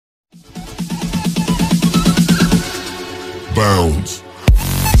bounds.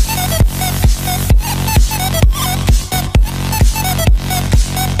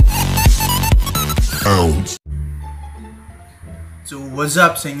 Bounds. So what's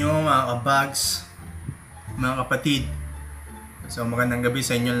up sa inyo mga kabags, mga kapatid. So magandang gabi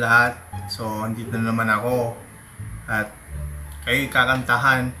sa inyo lahat. So andito na naman ako at kayo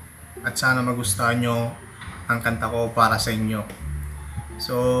kakantahan at sana magustuhan nyo ang kanta ko para sa inyo.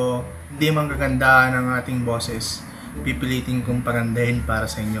 So hindi man gaganda ng ating boses, pipilitin kong pagandahin para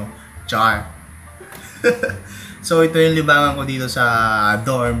sa inyo. Char! So ito yung libangan ko dito sa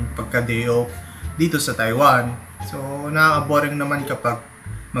dorm pagka day off dito sa Taiwan. So nakaka-boring naman kapag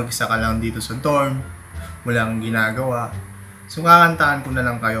mag-isa ka lang dito sa dorm, walang ginagawa. So kakantahan ko na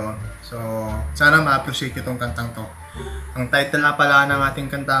lang kayo. So sana ma-appreciate itong kantang to. Ang title na pala ng ating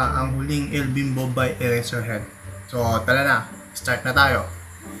kanta, ang huling elbembo by Eraserhead. So tala na, start na tayo.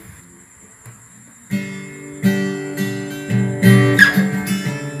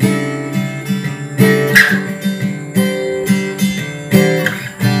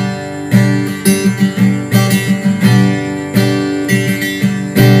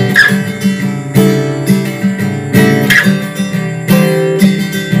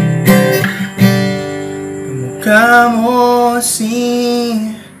 Kamosin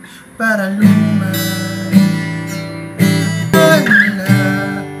para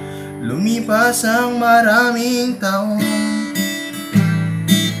lumipas ang maraming taon.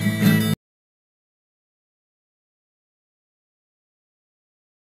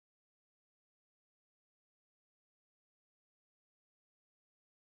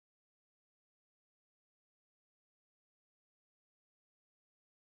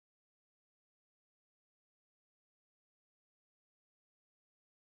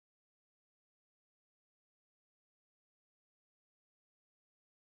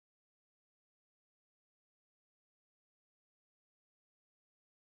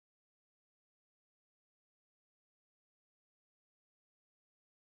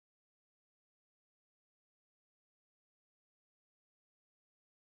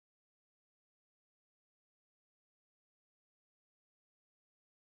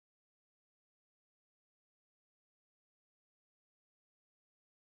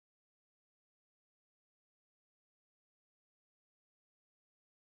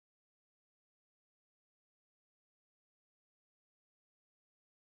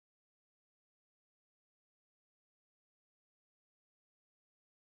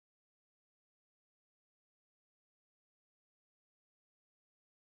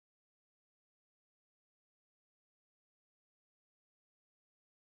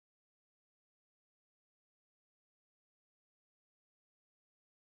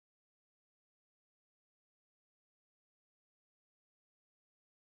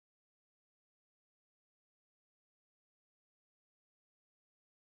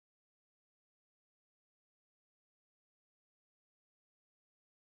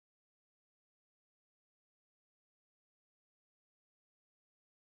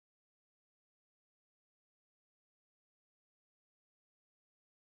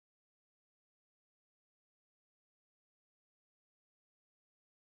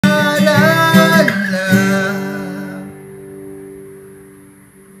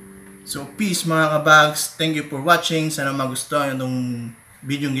 So peace mga kabags, thank you for watching. Sana magustuhan nyo itong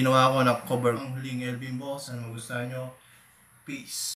video yung ginawa ko na cover ng huling elbembo. Sana magustuhan nyo. Peace.